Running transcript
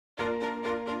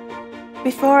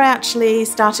Before I actually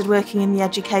started working in the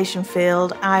education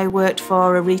field, I worked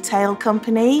for a retail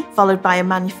company, followed by a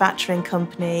manufacturing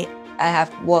company. I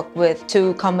have worked with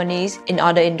 2 companies in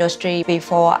other industry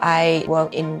before I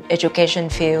worked in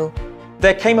education field.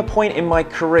 There came a point in my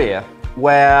career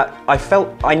where I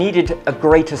felt I needed a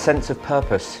greater sense of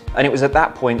purpose, and it was at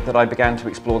that point that I began to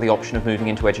explore the option of moving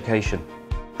into education.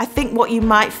 I think what you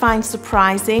might find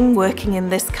surprising working in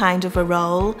this kind of a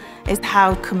role is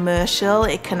how commercial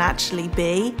it can actually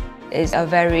be. It's a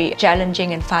very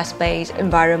challenging and fast-paced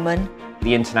environment.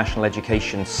 The international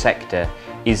education sector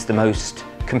is the most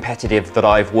competitive that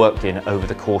I've worked in over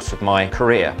the course of my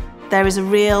career. There is a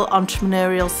real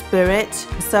entrepreneurial spirit,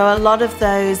 so a lot of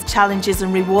those challenges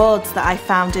and rewards that I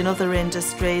found in other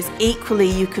industries,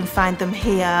 equally you can find them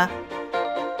here.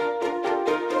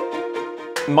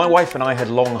 My wife and I had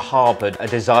long harboured a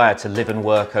desire to live and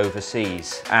work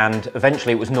overseas, and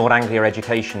eventually it was Nord Anglia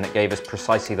Education that gave us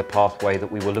precisely the pathway that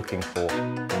we were looking for.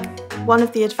 One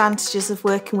of the advantages of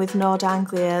working with Nord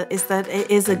Anglia is that it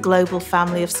is a global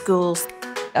family of schools.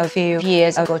 A few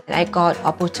years ago, I got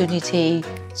opportunity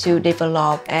to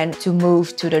develop and to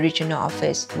move to the regional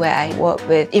office where I work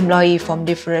with employees from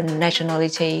different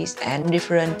nationalities and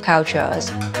different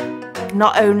cultures.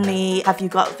 Not only have you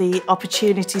got the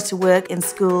opportunity to work in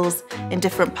schools in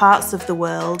different parts of the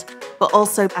world, but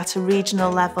also at a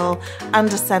regional level and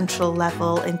a central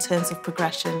level in terms of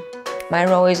progression. My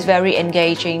role is very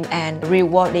engaging and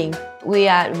rewarding. We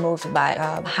are moved by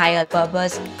a higher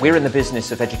purpose. We're in the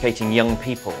business of educating young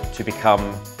people to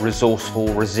become resourceful,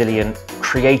 resilient,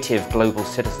 creative global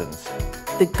citizens.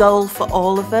 The goal for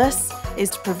all of us is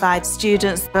to provide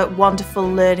students a wonderful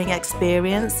learning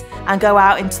experience and go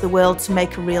out into the world to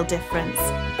make a real difference.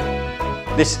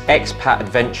 This expat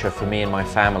adventure for me and my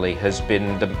family has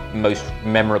been the most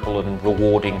memorable and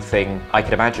rewarding thing I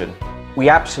could imagine. We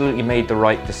absolutely made the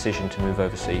right decision to move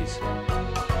overseas.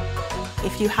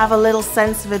 If you have a little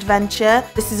sense of adventure,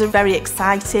 this is a very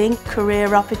exciting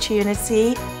career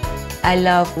opportunity. I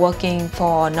love working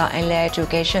for Nord Anglia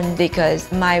Education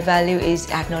because my value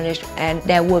is acknowledged and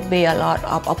there would be a lot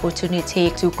of opportunity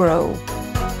to grow.